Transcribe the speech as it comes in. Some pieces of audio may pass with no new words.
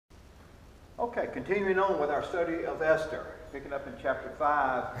Okay, continuing on with our study of Esther, picking up in chapter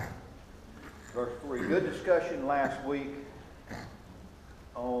 5, verse 3. Good discussion last week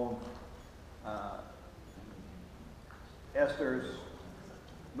on Esther's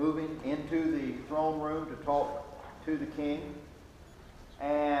moving into the throne room to talk to the king.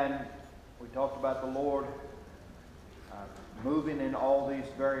 And we talked about the Lord moving in all these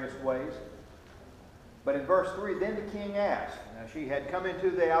various ways. But in verse 3, then the king asked. Now she had come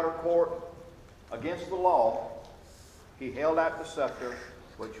into the outer court against the law. He held out the scepter,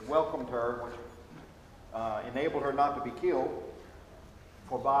 which welcomed her, which enabled her not to be killed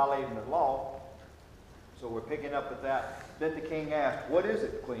for violating the law. So we're picking up at that. Then the king asked, what is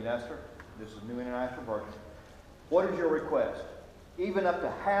it, Queen Esther? This is New International Version. What is your request? Even up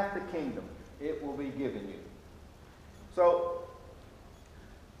to half the kingdom, it will be given you. So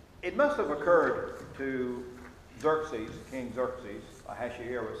it must have occurred to Xerxes, King Xerxes,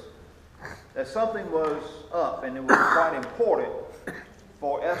 Ahasuerus, that something was up, and it was quite important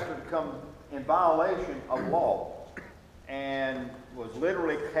for Esther to come in violation of law, and was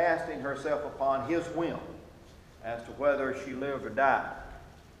literally casting herself upon his whim as to whether she lived or died.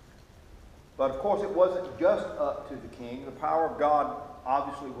 But of course, it wasn't just up to the king. The power of God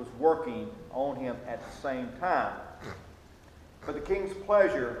obviously was working on him at the same time. But the king's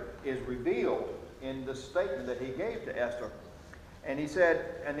pleasure is revealed in the statement that he gave to Esther. And he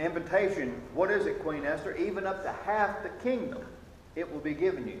said, an invitation, what is it, Queen Esther? Even up to half the kingdom, it will be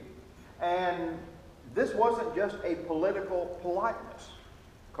given you. And this wasn't just a political politeness,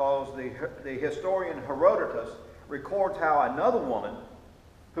 because the historian Herodotus records how another woman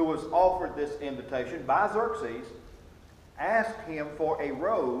who was offered this invitation by Xerxes asked him for a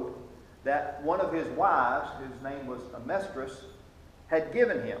robe that one of his wives, whose name was Amestris, had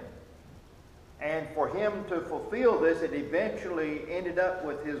given him. And for him to fulfill this, it eventually ended up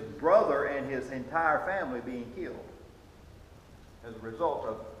with his brother and his entire family being killed as a result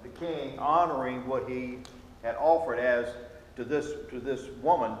of the king honoring what he had offered as to this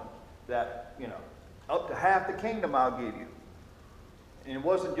woman, that, you know, up to half the kingdom I'll give you. And it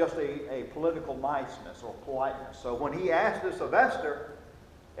wasn't just a political niceness or politeness. So when he asked this of Esther,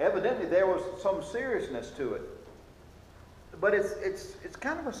 evidently there was some seriousness to it. But it's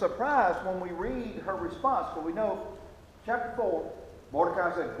kind of a surprise when we read her response. So we know, chapter 4,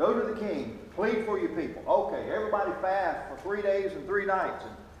 Mordecai said, go to the king, plead for your people. Okay, everybody fast for 3 days and 3 nights.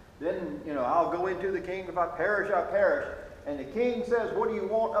 And then, you know, I'll go into the king. If I perish, I perish. And the king says, what do you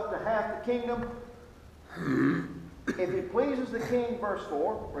want, up to half the kingdom? If it pleases the king, verse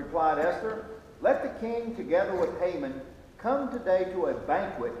 4, replied Esther, let the king, together with Haman, come today to a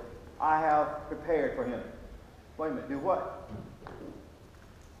banquet I have prepared for him. Wait a minute, do what?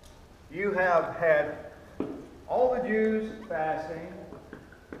 You have had all the Jews fasting.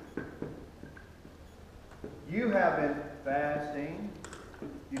 You have been fasting.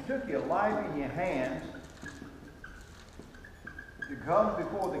 You took your life in your hands to come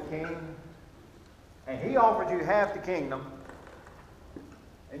before the king, and he offered you half the kingdom,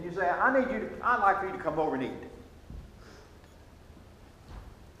 and you say, I'd like for you to come over and eat.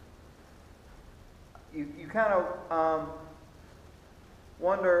 You kind of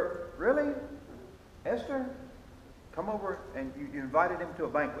wonder, really? Esther? Come over, and you invited him to a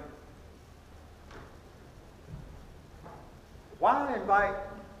banquet. Why invite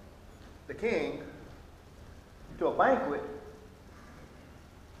the king to a banquet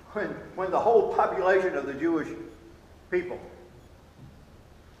when the whole population of the Jewish people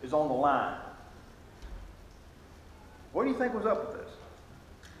is on the line? What do you think was up with this?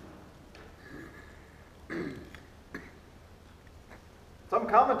 Some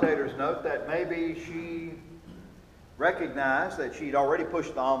commentators note that maybe she recognized that she'd already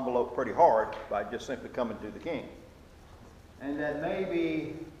pushed the envelope pretty hard by just simply coming to the king. And that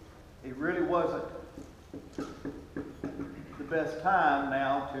maybe it really wasn't the best time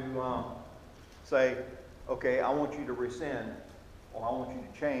now to say, okay, I want you to rescind, or I want you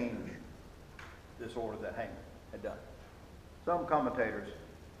to change this order that Haman had done. Some commentators,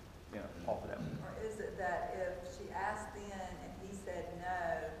 you know, offer that. Or is it that if she asked then and he said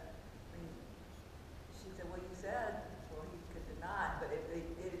no, and she said, well, you said, well, he could deny it, but if they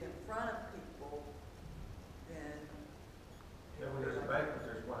did it in front of people, then... Yeah, when there's a banquet,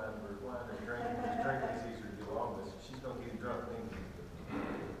 there's wine, and drink. There's drink, it's easier to do all this. She's going to get drunk things.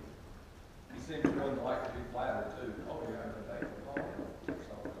 He seemed to really like to be flattered, too. Oh, yeah, I'm going to take it home.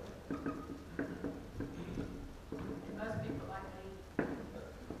 Most people like to eat.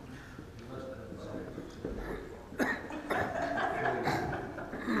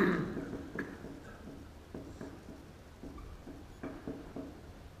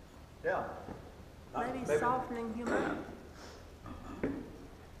 Yeah. Maybe softening him up.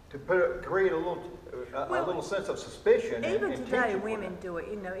 To create a little sense of suspicion. Even and today, tension for women them. do it.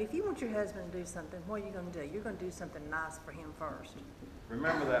 You know, if you want your husband to do something, what are you going to do? You're going to do something nice for him first.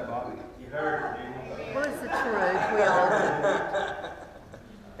 Remember that, Bobby. You heard it, didn't you? Well, it's the truth. We all do.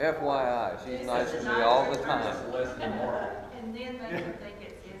 FYI, she's nice to me all the time. That's less than Mark. And then they can think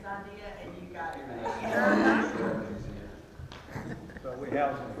it's his idea and you got it. So we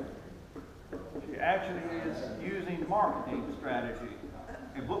have, she actually is using marketing strategy.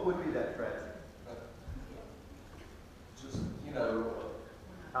 And what would be that strategy? Just, you know,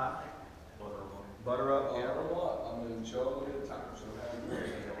 Huh? Butter up, yeah. a lot. I mean, show them at a time, show how you do it.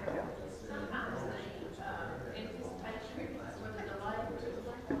 Sometimes the anticipation is with a delay to the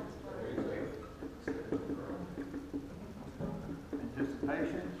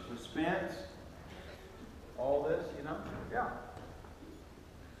Anticipation, suspense, all this, you know? Yeah.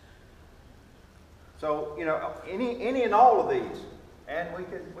 So, you know, any and all of these, and we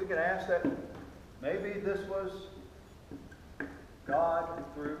could ask that maybe this was God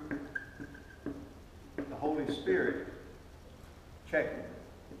through the Holy Spirit checking,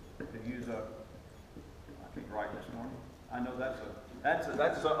 to use I can't write this morning. I know that's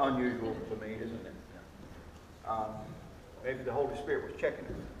unusual to me, isn't it? Maybe the Holy Spirit was checking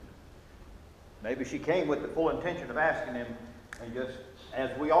her. Maybe she came with the full intention of asking him, and just,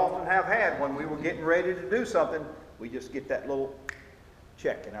 as we often have had when we were getting ready to do something, we just get that little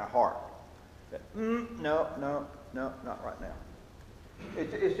check in our heart. That, no, not right now.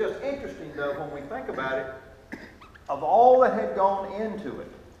 It's just interesting, though, when we think about it, of all that had gone into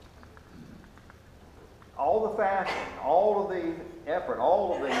it, all the fasting, all of the effort,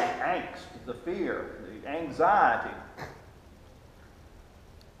 all of the angst, the fear, the anxiety.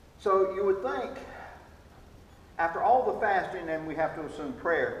 So you would think, after all the fasting, and we have to assume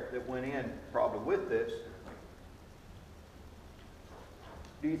prayer that went in probably with this,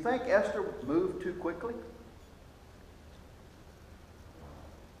 do you think Esther moved too quickly?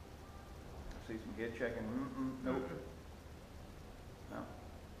 I see some head checking. Nope. No.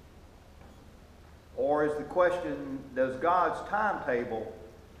 Or is the question, does God's timetable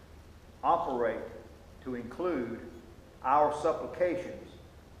operate to include our supplications,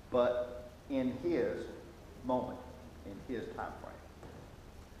 but in His moment, in His time frame?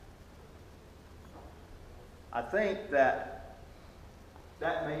 I think that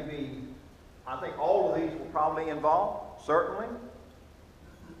may be, I think all of these were probably involved, certainly.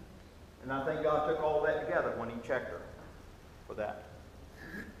 And I think God took all of that together when He checked her for that.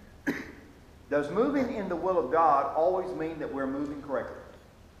 Does moving in the will of God always mean that we're moving correctly?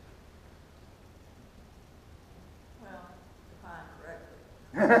 Well, defined correctly.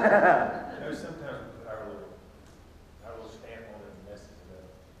 There's sometimes we put our little stamp on it and messes it up.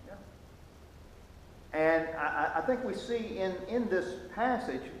 Yeah. And I think we see in this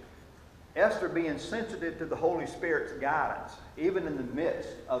passage Esther being sensitive to the Holy Spirit's guidance, even in the midst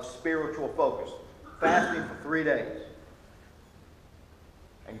of spiritual focus, fasting for 3 days,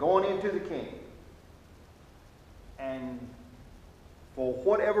 and going into the king. And for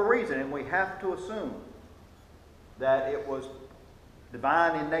whatever reason, and we have to assume that it was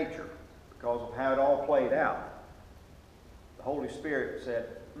divine in nature because of how it all played out, the Holy Spirit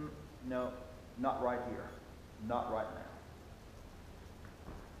said, no, not right here, not right now.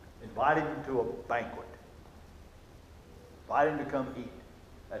 Invited him to a banquet. Invited him to come eat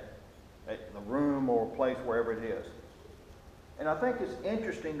at the room or place, wherever it is. And I think it's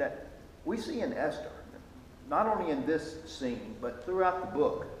interesting that we see in Esther, not only in this scene, but throughout the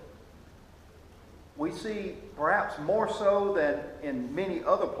book, we see, perhaps more so than in many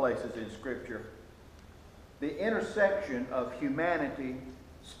other places in Scripture, the intersection of humanity,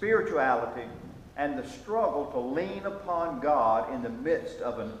 spirituality, and the struggle to lean upon God in the midst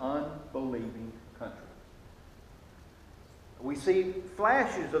of an unbelieving country. We see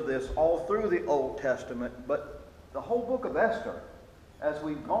flashes of this all through the Old Testament, but the whole book of Esther, as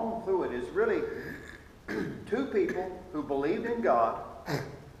we've gone through it, is really two people who believed in God,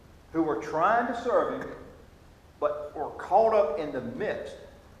 who were trying to serve Him, but were caught up in the midst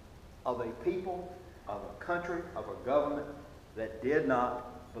of a people, of a country, of a government that did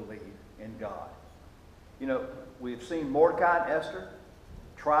not believe in God. You know, we've seen Mordecai and Esther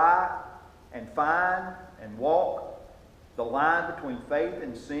try and find and walk the line between faith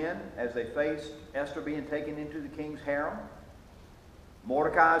and sin as they faced Esther being taken into the king's harem.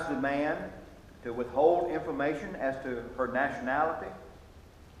 Mordecai's demand to withhold information as to her nationality.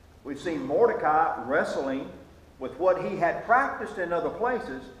 We've seen Mordecai wrestling with what he had practiced in other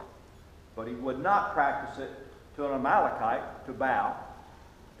places, but he would not practice it to an Amalekite to bow.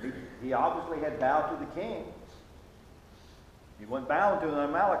 he obviously had bowed to the king. He went bowing to the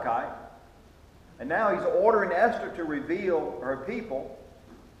Amalekite. And now he's ordering Esther to reveal her people.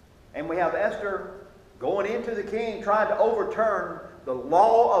 And we have Esther going into the king, trying to overturn the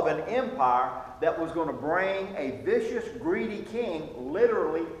law of an empire that was going to bring a vicious, greedy king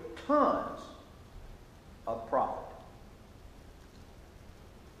literally tons of profit.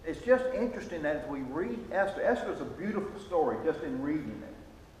 It's just interesting that as we read Esther, Esther is a beautiful story just in reading it.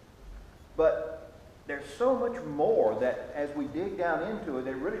 But there's so much more that as we dig down into it,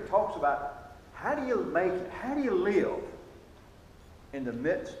 it really talks about how do you live in the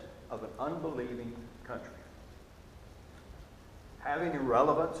midst of an unbelieving country? Have any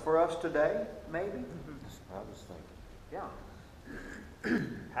relevance for us today, maybe? I was thinking. Yeah.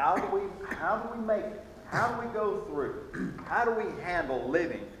 How do we make it? How do we go through? How do we handle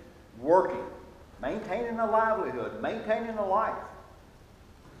living, working, maintaining a livelihood, maintaining a life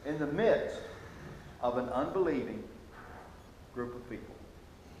in the midst of an unbelieving group of people?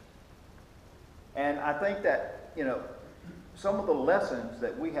 And I think that, some of the lessons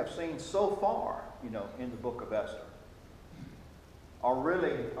that we have seen so far, in the book of Esther are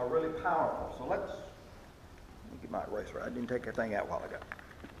really powerful. So let me get my eraser. I didn't take that thing out a while ago.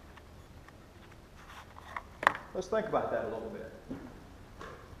 Let's think about that a little bit.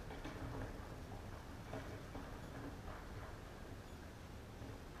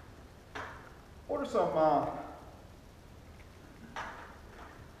 What are some, a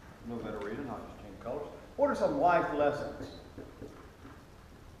little better reading, I'll just change colors. What are some life lessons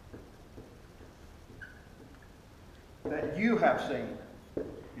that you have seen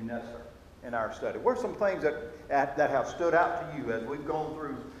in Esther, in our study? What are some things that have stood out to you as we've gone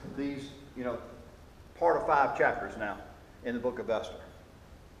through these, part of 5 chapters now in the book of Esther?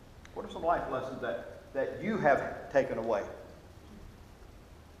 What are some life lessons that you have taken away?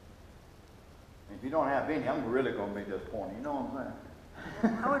 If you don't have any, I'm really going to be disappointed. You know what I'm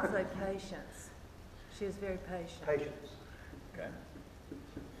saying? I would say patience. She is very patient. Patience. Okay.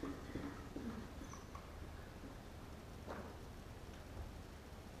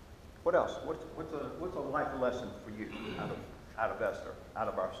 What else? What's a life lesson for you out of Esther, out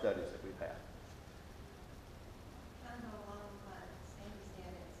of our studies that we've had? Kind of along what Sandy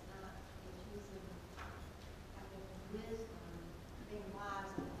said, it's not, it's using having wisdom, being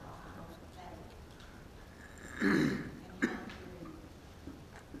wise in our faith. And how to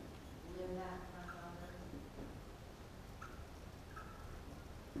live that in front of others.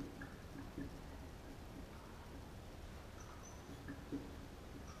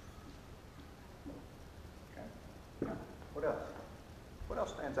 Okay. Yeah. What else? What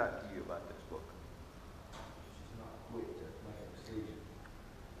else stands out to you about this book? She's not quick to make a decision.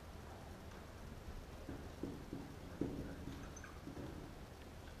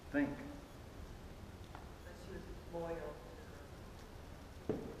 Think. But she was loyal.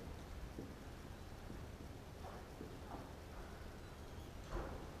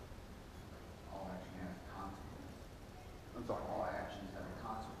 All action has a consequence. I'm sorry. All actions have a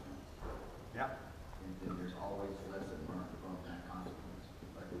consequence. Yeah. And then there's always a lesson learned from that consequence.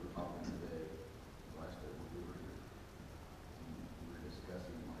 Like we were talking today, last day when we were here. And we were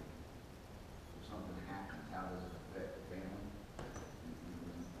discussing, like, if something happens, how does it affect the family? And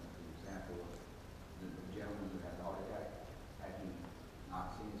the example of the gentleman who had the heart attack, had he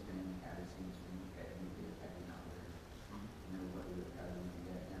not seen his family, had he seen his family, had he lived, had he not lived? You know, what would, how do we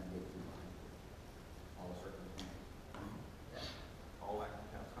navigate through life? All circumstances. All that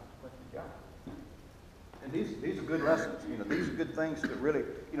has consequences. Yeah. And these are good lessons. These are good things that really,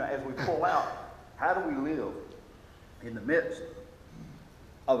 as we pull out, how do we live in the midst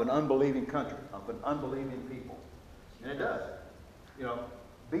of an unbelieving country, of an unbelieving people? And it does.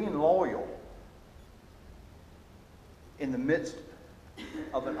 Being loyal in the midst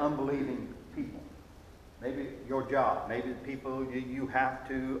of an unbelieving people. Maybe your job, maybe the people you have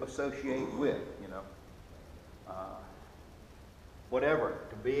to associate with, whatever,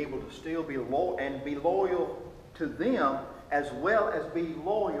 to be able to still be loyal and be loyal to them as well as be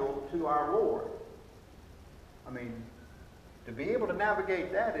loyal to our Lord. I mean, to be able to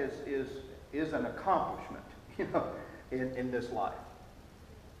navigate that is an accomplishment, in this life.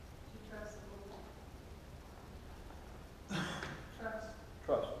 To trust the Lord. Trust.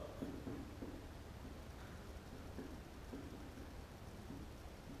 Trust.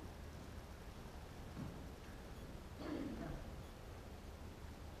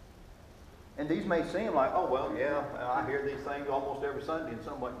 And these may seem like, oh, well, yeah, I hear these things almost every Sunday and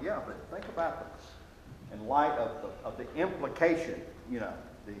somewhat, yeah, but think about them in light of the implication,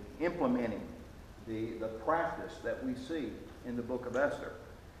 the implementing, the practice that we see in the book of Esther.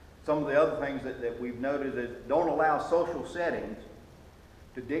 Some of the other things that we've noted is don't allow social settings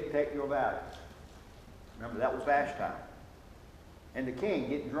to dictate your values. Remember, that was Vashti. And the king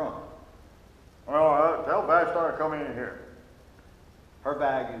getting drunk. Well, tell Vashti to come in here. Her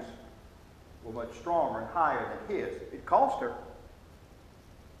values were much stronger and higher than his. It cost her.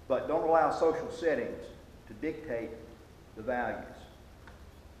 But don't allow social settings to dictate the values.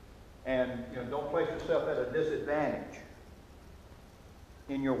 And don't place yourself at a disadvantage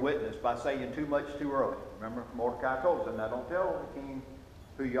in your witness by saying too much too early. Remember, Mordecai told us, now don't tell the king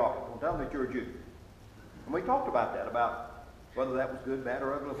who you are. Don't tell him that you're a Jew. And we talked about that, about whether that was good, bad,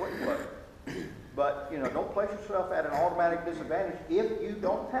 or ugly, what it was. But, don't place yourself at an automatic disadvantage if you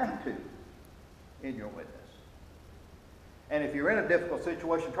don't have to in your witness. And if you're in a difficult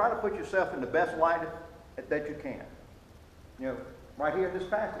situation, try to put yourself in the best light that you can. Right here in this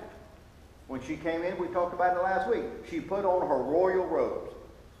passage. When she came in, we talked about it last week. She put on her royal robes.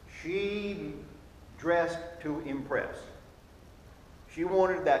 She dressed to impress. She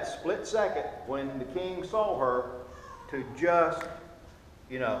wanted that split second when the king saw her to just,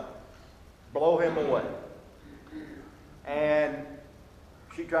 blow him away. And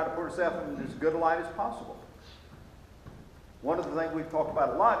she tried to put herself in as good a light as possible. One of the things we've talked about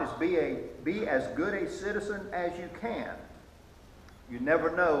a lot is be as good a citizen as you can. You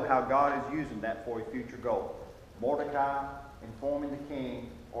never know how God is using that for a future goal. Mordecai informing the king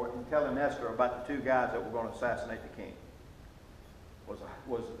or telling Esther about the two guys that were going to assassinate the king.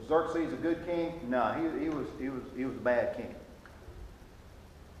 Was Xerxes a good king? No, he was a bad king.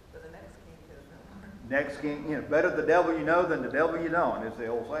 So the next king could have been. Next king, better the devil you know than the devil you don't, is the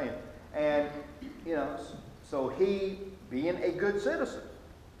old saying. And, so he, being a good citizen,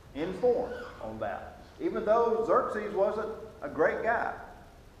 informed on that. Even though Xerxes wasn't a great guy.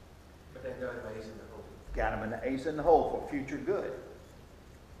 But they got him an ace in the hole. Got him an ace in the hole for future good.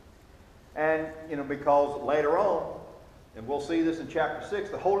 And, because later on, and we'll see this in chapter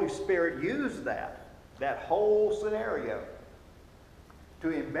 6, the Holy Spirit used that whole scenario to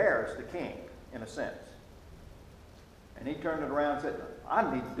embarrass the king, in a sense. And he turned it around and said, I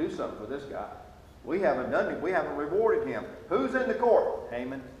need to do something for this guy. We haven't done it. We haven't rewarded him. Who's in the court?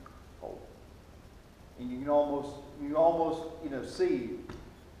 Haman. Oh. And you can almost see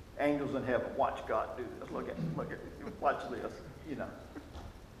angels in heaven. Watch God do this. Look at watch this.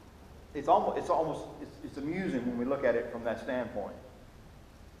 It's amusing when we look at it from that standpoint.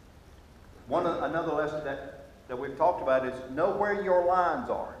 Another lesson that we've talked about is know where your lines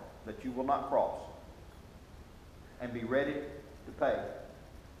are that you will not cross, and be ready to pay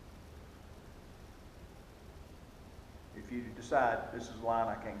if you decide this is a line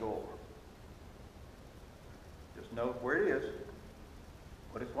I can't go over. Just know where it is,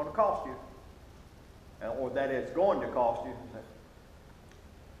 what it's going to cost you, or that it's going to cost you.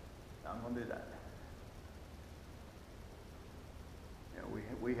 I'm going to do that.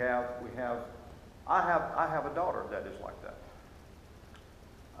 I have a daughter that is like that.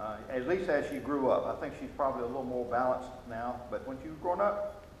 At least as she grew up. I think she's probably a little more balanced now, but when she was growing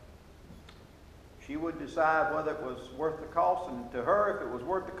up, she would decide whether it was worth the cost, and to her, if it was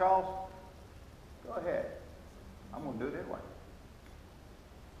worth the cost, go ahead. I'm going to do it anyway.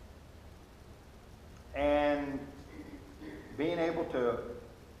 And being able to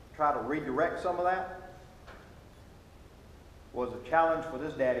try to redirect some of that was a challenge for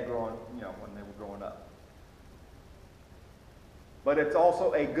this daddy growing, when they were growing up. But it's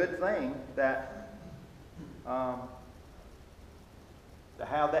also a good thing that to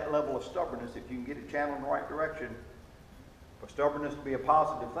have that level of stubbornness, if you can get it channeled in the right direction, for stubbornness to be a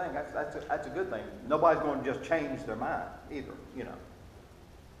positive thing, that's a good thing. Nobody's going to just change their mind either,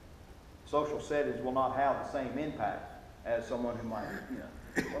 Social settings will not have the same impact as someone who might,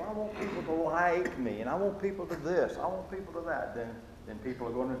 well, I want people to like me, and I want people to this, I want people to that. Then people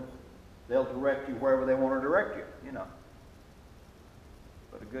are they'll direct you wherever they want to direct you,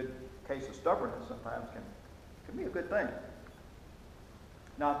 But a good case of stubbornness sometimes can be a good thing.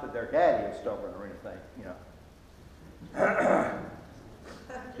 Not that their daddy is stubborn or anything,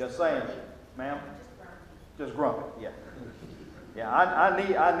 Just saying, ma'am. Just grumpy, yeah. Yeah, I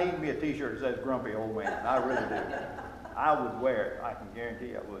need me a T-shirt that says "Grumpy Old Man." I really do. I would wear it. I can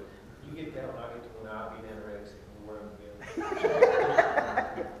guarantee I would. You get that when I get to when I'll be anorexic and wear them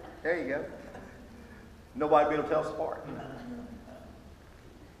together. There you go. Nobody will be able to tell us apart.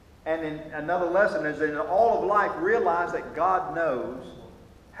 And then another lesson is that in all of life, realize that God knows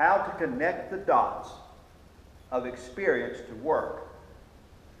how to connect the dots of experience to work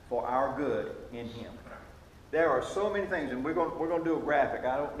for our good in Him. There are so many things, and we're going to do a graphic.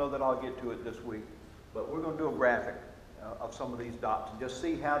 I don't know that I'll get to it this week, but we're going to do a graphic of some of these dots and just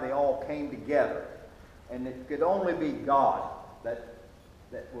see how they all came together. And it could only be God that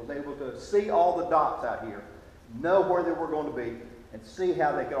was able to see all the dots out here, know where they were going to be, and see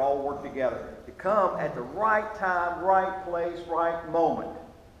how they could all work together to come at the right time, right place, right moment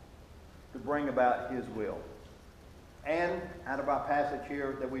to bring about His will. And out of our passage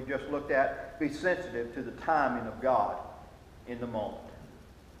here that we just looked at, be sensitive to the timing of God in the moment.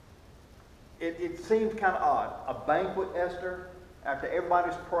 It seems kind of odd. A banquet, Esther, after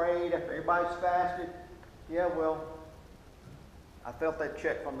everybody's prayed, after everybody's fasted. Yeah, well, I felt that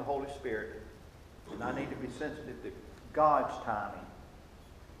check from the Holy Spirit. And I need to be sensitive to God's timing.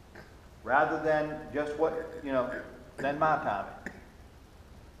 Rather than just than my timing.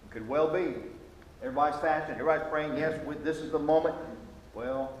 It could well be. Everybody's fasting, everybody's praying, yes, this is the moment.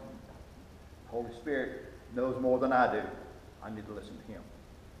 Well, the Holy Spirit knows more than I do. I need to listen to Him.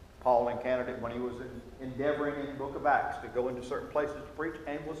 Paul encountered it when he was endeavoring in the book of Acts to go into certain places to preach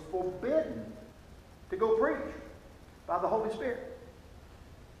and was forbidden to go preach by the Holy Spirit.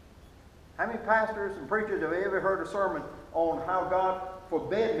 How many pastors and preachers have ever heard a sermon on how God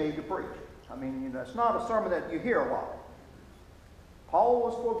forbid me to preach? I mean, it's not a sermon that you hear a lot. Paul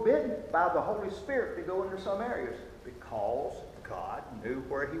was forbidden by the Holy Spirit to go into some areas because God knew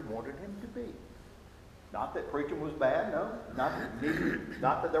where He wanted him to be. Not that preaching was bad, no.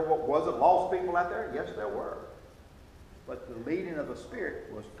 Not that there wasn't lost people out there. Yes, there were. But the leading of the Spirit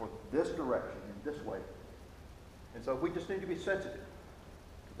was for this direction, in this way. And so we just need to be sensitive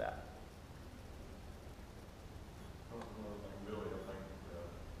to that. Another thing, Billy, I think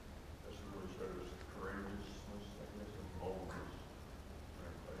this really shows courageousness, I guess, and boldness.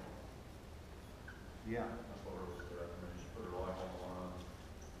 Yeah. That's what really stood out to me. She put her life on the line.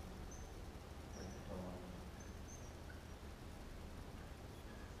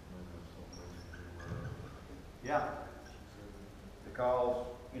 Yeah. Because,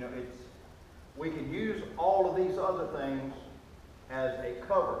 we can use all of these other things as a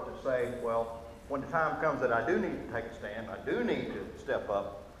cover to say, well, when the time comes that I do need to take a stand, I do need to step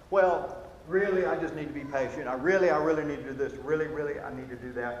up, well, really, I just need to be patient. I really need to do this. Really, I need to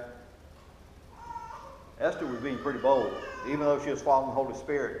do that. Esther was being pretty bold. Even though she was following the Holy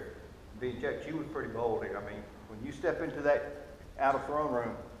Spirit, being checked, she was pretty bold. I mean, when you step into that outer throne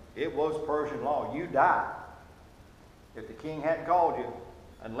room, it was Persian law. You die if the king hadn't called you,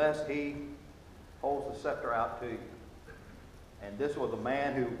 unless he holds the scepter out to you. And this was a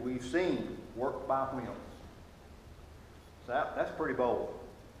man who we've seen work by whims. So that's pretty bold.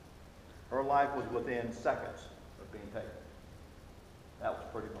 Her life was within seconds of being taken. That was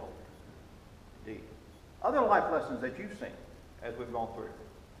pretty bold indeed. Other life lessons that you've seen as we've gone through.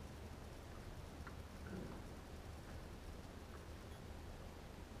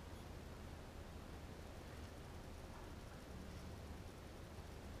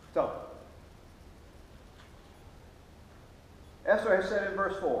 So, Esther has said in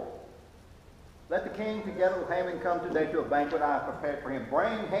verse 4, let the king together with Haman come today to a banquet I have prepared for him.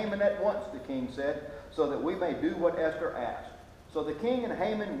 Bring Haman at once, the king said, so that we may do what Esther asked. So the king and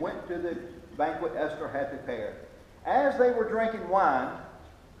Haman went to the banquet Esther had prepared. As they were drinking wine,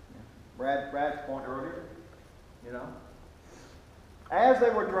 Brad's point earlier, as they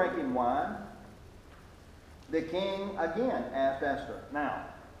were drinking wine, the king again asked Esther, now,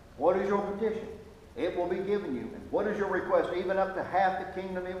 what is your petition? It will be given you. And what is your request? Even up to half the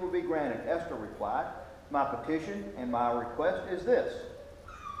kingdom it will be granted. Esther replied, my petition and my request is this.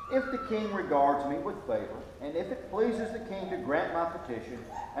 If the king regards me with favor, and if it pleases the king to grant my petition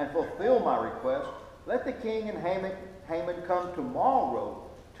and fulfill my request, let the king and Haman come tomorrow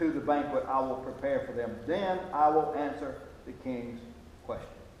to the banquet I will prepare for them. Then I will answer the king's question.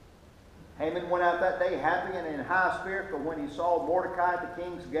 Haman went out that day happy and in high spirits, but when he saw Mordecai at the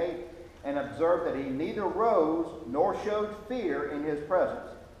king's gate and observed that he neither rose nor showed fear in his presence,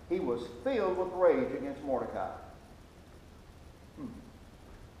 he was filled with rage against Mordecai.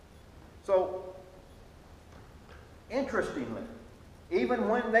 So, interestingly, even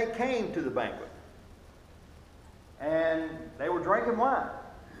when they came to the banquet and they were drinking wine,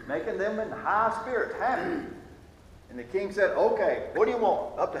 making them in high spirits, happy, and the king said, okay, what do you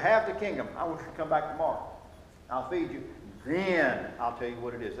want? Up to half the kingdom. I want you to come back tomorrow. I'll feed you. Then I'll tell you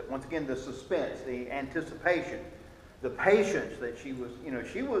what it is. Once again, the suspense, the anticipation, the patience that she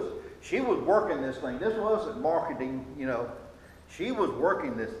was working this thing. This wasn't marketing, she was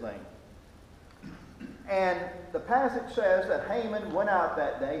working this thing. And the passage says that Haman went out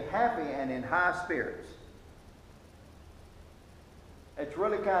that day happy and in high spirits. It's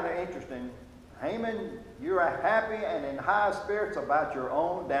really kind of interesting. Haman, you're happy and in high spirits about your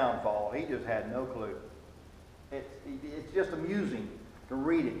own downfall. He just had no clue. It's just amusing to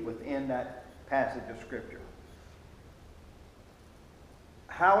read it within that passage of Scripture.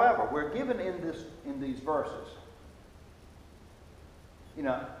 However, we're given in these verses,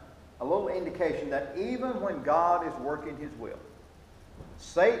 a little indication that even when God is working His will,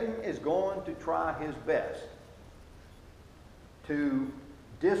 Satan is going to try his best to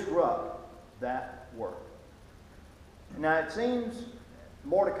disrupt that work. Now it seems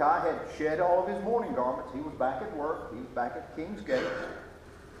Mordecai had shed all of his mourning garments. He was back at work. He was back at the king's gate.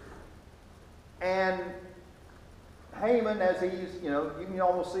 And Haman, as he's, you can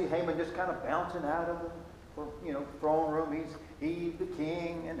almost see Haman just kind of bouncing out of the throne room. He's the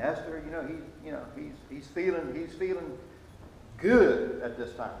king, and Esther, he's feeling good at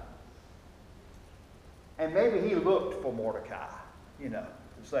this time. And maybe he looked for Mordecai, to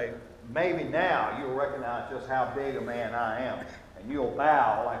say, maybe now you'll recognize just how big a man I am, and you'll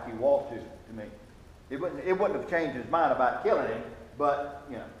bow like you ought to me. It wouldn't have changed his mind about killing him, but,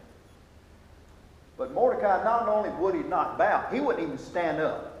 But Mordecai, not only would he not bow, he wouldn't even stand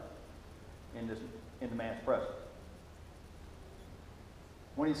up in the man's presence.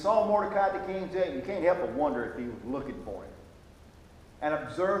 When he saw Mordecai at the king's gate, you can't help but wonder if he was looking for him. And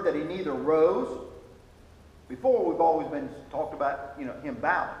observed that he neither rose. Before, we've always been talked about, him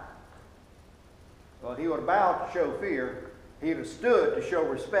bowing. Well, he would have bowed to show fear. He would have stood to show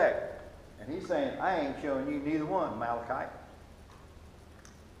respect. And he's saying, I ain't showing you neither one, Malachite.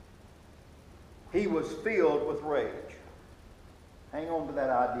 He was filled with rage. Hang on to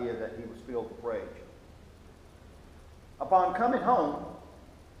that idea that he was filled with rage. Upon coming home,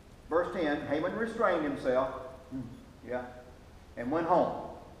 verse 10, Haman restrained himself. And went home.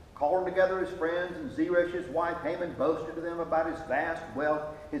 Calling together his friends and Zeresh his wife, Haman boasted to them about his vast wealth,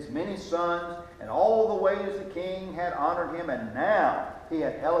 his many sons, and all the ways the king had honored him, and now he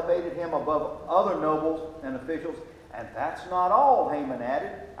had elevated him above other nobles and officials. And that's not all, Haman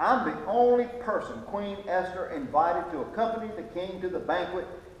added. I'm the only person Queen Esther invited to accompany the king to the banquet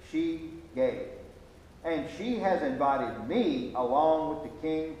she gave. And she has invited me along with the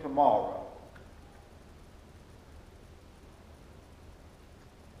king tomorrow.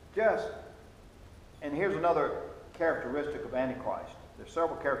 And here's another characteristic of Antichrist. There's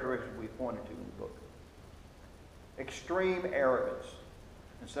several characteristics we pointed to in the book. Extreme arrogance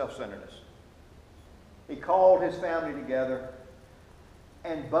and self-centeredness. He called his family together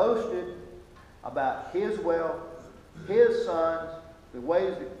and boasted about his wealth, his sons, the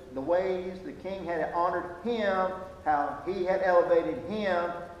ways the king had honored him, how he had elevated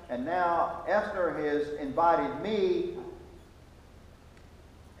him, and now Esther has invited me,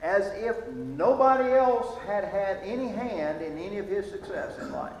 as if nobody else had had any hand in any of his success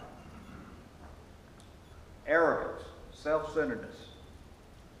in life. Arrogance, self-centeredness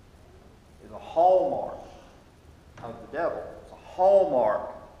is a hallmark of the devil. It's a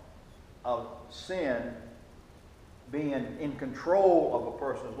hallmark of sin being in control of a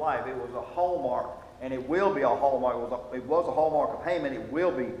person's life. It was a hallmark, and it will be a hallmark. It was a hallmark of Haman. It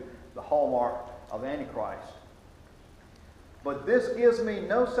will be the hallmark of Antichrist. But this gives me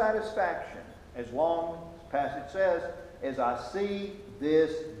no satisfaction as long, as the passage says, as I see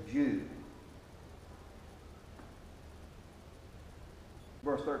this Jew.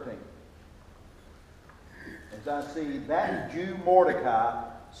 Verse 13. As I see that Jew Mordecai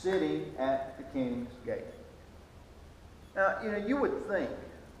sitting at the king's gate. Now, you would think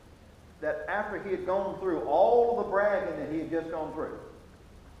that after he had gone through all the bragging that he had just gone through,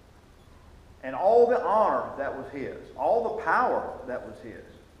 and all the honor that was his, all the power that was his,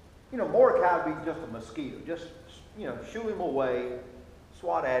 Mordecai would be just a mosquito. Just, shoo him away,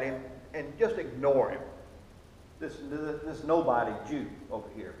 swat at him, and just ignore him. This nobody Jew over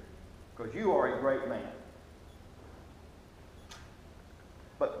here, because you are a great man.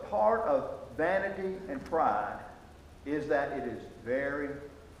 But part of vanity and pride is that it is very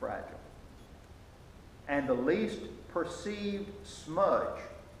fragile. And the least perceived smudge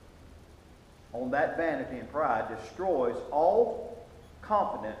on that vanity and pride destroys all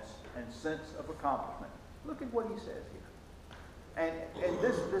confidence and sense of accomplishment. Look at what he says here. And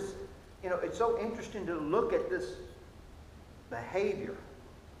this it's so interesting to look at this behavior.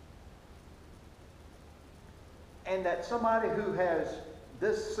 And that somebody who has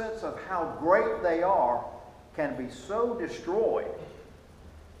this sense of how great they are can be so destroyed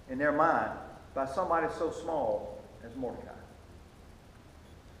in their mind by somebody so small as Mordecai.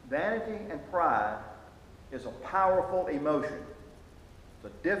 Vanity and pride is a powerful emotion.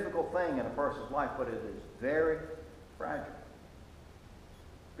 It's a difficult thing in a person's life, but it is very fragile.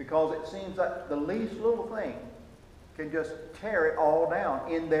 Because it seems that the least little thing can just tear it all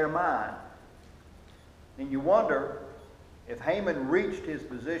down in their mind. And you wonder if Haman reached his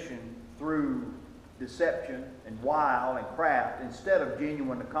position through deception and wile and craft instead of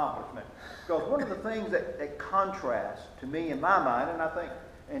genuine accomplishment. Because one of the things that contrasts to me in my mind, and I think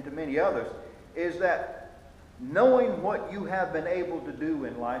and to many others, is that knowing what you have been able to do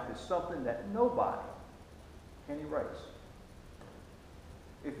in life is something that nobody can erase.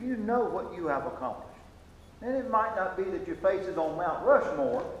 If you know what you have accomplished, and it might not be that your face is on Mount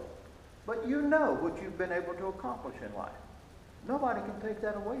Rushmore, but you know what you've been able to accomplish in life. Nobody can take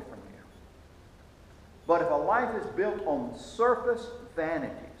that away from you. But if a life is built on surface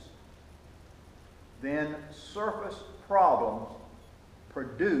vanities, then surface problems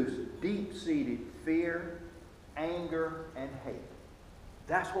produce deep-seated fear, anger, and hate.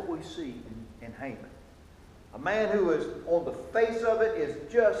 That's what we see in Haman. A man who is, on the face of it, is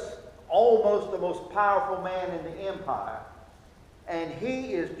just almost the most powerful man in the empire. And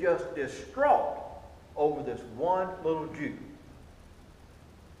he is just distraught over this one little Jew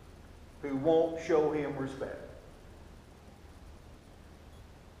who won't show him respect.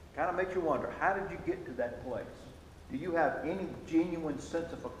 Kind of makes you wonder, how did you get to that place? Do you have any genuine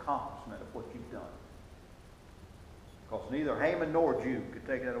sense of accomplishment of what you've done? Because neither Haman nor Jew could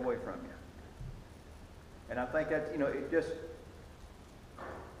take that away from you. And I think that's,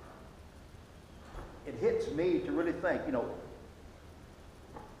 it hits me to really think,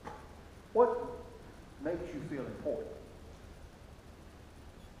 what makes you feel important?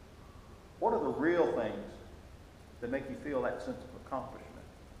 What are the real things that make you feel that sense of accomplishment?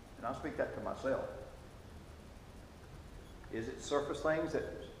 And I speak that to myself. Is it surface things that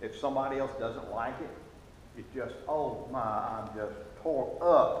if somebody else doesn't like it, it's just, oh my, I'm just tore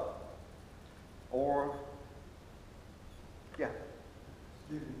up? Or, yeah.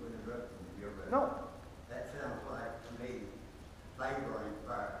 Excuse me for interrupting you. No. That sounds like, to me, favor ain't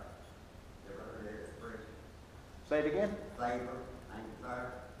fire. You ever heard that expression? Say it again. Favor ain't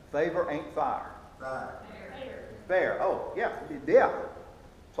fire. Favor ain't fire. Fire. Fair. Oh, yeah. Yeah.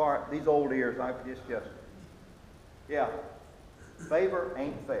 Sorry, these old ears, I just, yeah. Favor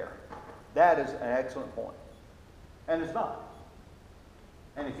ain't fair. That is an excellent point. And it's not.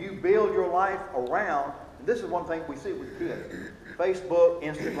 And if you build your life around, and this is one thing we see with kids, Facebook,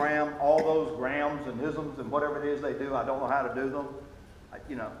 Instagram, all those grams and isms and whatever it is they do, I don't know how to do them.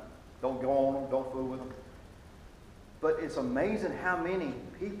 Don't go on them, don't fool with them. But it's amazing how many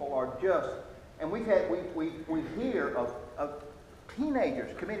people are just, and we hear of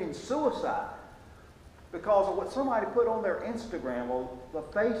teenagers committing suicide because of what somebody put on their Instagram or the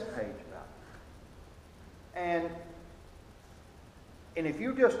face page about it. And if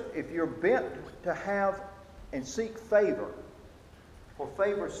you're bent to have and seek favor for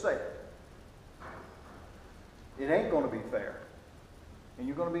favor's sake, it ain't going to be fair. And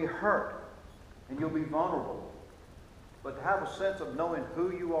you're going to be hurt. And you'll be vulnerable. But to have a sense of knowing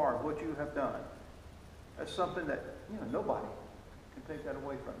who you are and what you have done, that's something that, nobody can take that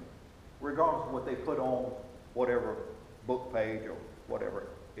away from you. Regardless of what they put on whatever book page or whatever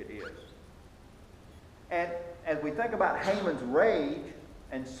it is. And as we think about Haman's rage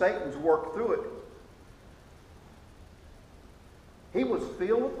and Satan's work through it, he was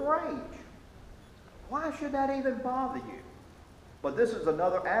filled with rage. Why should that even bother you? But this is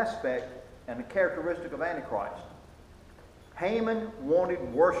another aspect and a characteristic of Antichrist. Haman wanted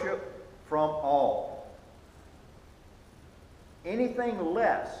worship from all. Anything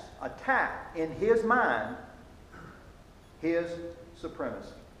less attacked in his mind his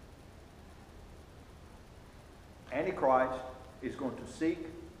supremacy. Antichrist is going to seek,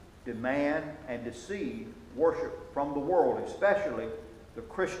 demand, and deceive worship from the world, especially the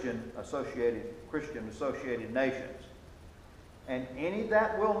Christian-associated nations. And any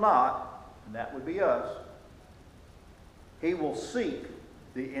that will not, and that would be us, he will seek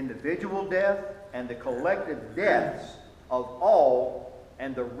the individual death and the collective deaths of all,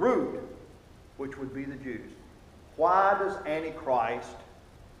 and the root, which would be the Jews. Why does Antichrist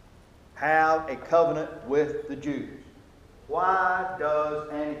have a covenant with the Jews? Why does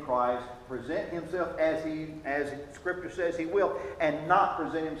Antichrist present himself as Scripture says he will, and not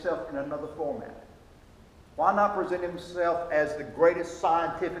present himself in another format? Why not present himself as the greatest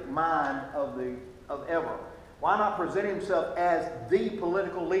scientific mind of ever? Why not present himself as the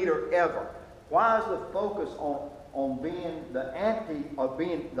political leader ever? Why is the focus on being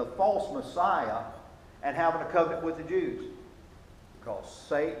being the false Messiah and having a covenant with the Jews? Because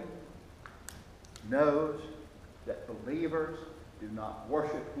Satan knows that believers do not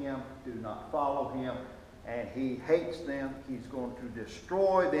worship him, do not follow him, and he hates them. He's going to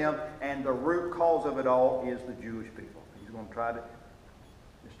destroy them, and the root cause of it all is the Jewish people. He's going to try to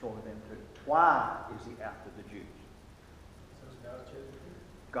destroy them too. Why is he after the Jews? So it's God's chosen people.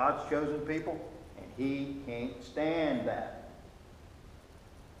 God's chosen people, and he can't stand that.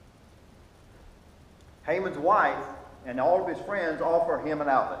 Haman's wife and all of his friends offer him an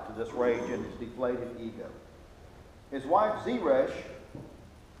outlet to this rage and his deflated ego. His wife Zeresh,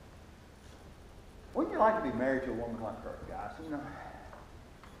 wouldn't you like to be married to a woman like her, guys? You know?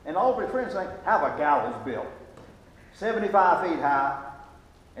 And all of his friends say, have a gallows built, 75 feet high,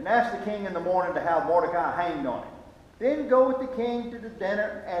 and ask the king in the morning to have Mordecai hanged on it. Then go with the king to the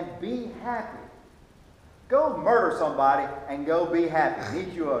dinner and be happy. Go murder somebody and go be happy.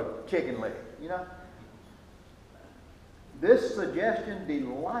 Eat you a chicken leg, you know? This suggestion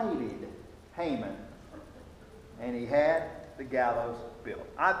delighted Haman, and he had the gallows built.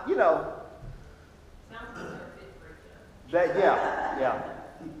 That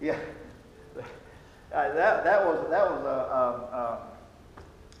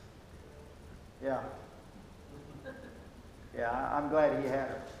I'm glad he had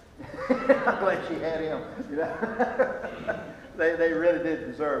her. I'm glad she had him. You know, they really did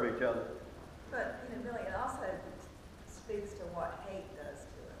deserve each other. But, Billy, it also speaks to what hate does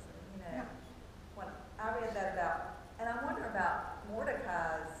to us. When I read that about, and I wonder about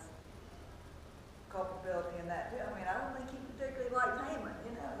Mordecai's culpability in that too. I don't think he particularly liked Haman,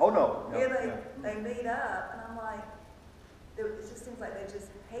 Oh, no. Here they meet up, and I'm like, it just seems like they just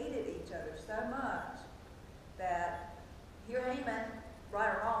hated each other so much that here Haman,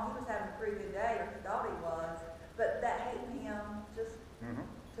 right or wrong, he was having a pretty good day, or he thought he was, but that hating him just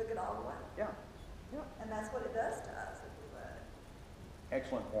took it all away. Yeah. And that's what it does to us if we let it.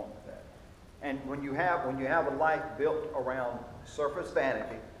 Excellent point with that. And when you have a life built around surface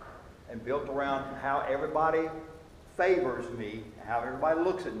vanity and built around how everybody favors me, how everybody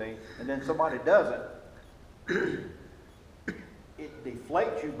looks at me, and then somebody doesn't, it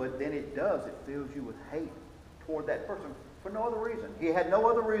deflates you, but then it fills you with hate toward that person for no other reason. He had no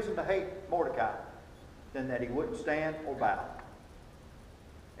other reason to hate Mordecai than that he wouldn't stand or bow,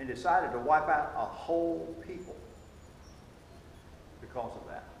 and decided to wipe out a whole people because of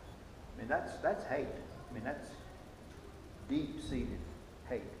that. That's hate. That's deep-seated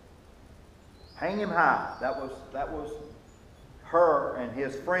hate. Hang him high. That was her and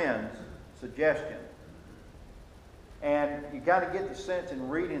his friends' suggestion. And you kind of get the sense in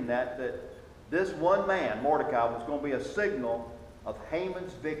reading that this one man, Mordecai, was going to be a signal of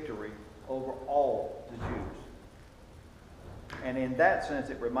Haman's victory over all the Jews. And in that sense,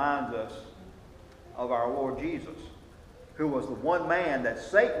 it reminds us of our Lord Jesus, who was the one man that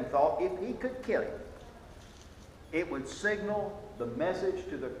Satan thought if he could kill him, it would signal the message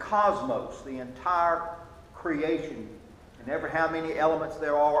to the cosmos, the entire creation, and ever how many elements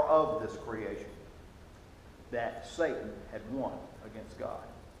there are of this creation, that Satan had won against God.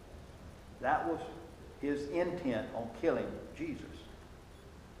 That was his intent on killing Jesus.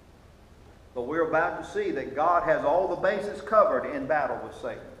 But we're about to see that God has all the bases covered in battle with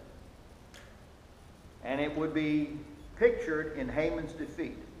Satan. And it would be pictured in Haman's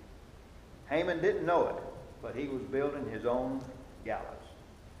defeat. Haman didn't know it, but he was building his own gallows.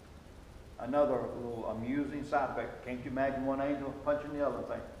 Another little amusing side effect. Can't you imagine one angel punching the other and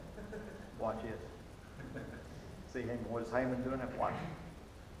saying, watch this. See him, what is Haman doing that? Watch.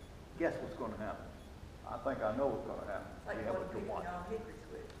 Guess what's going to happen? I think I know what's going to happen. It's like going picking your own hickory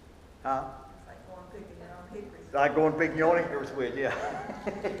switch. Huh? It's like going picking your own hickory switch. Like going picking your own hickory switch, yeah.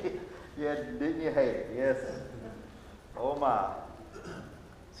 Yeah, didn't you hate it? Yes. Oh my.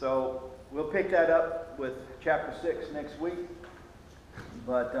 So we'll pick that up with chapter 6 next week.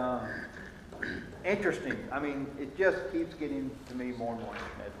 But interesting. It just keeps getting to me more and more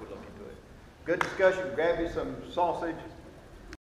as we look into it. Good discussion. Grab you some sausage.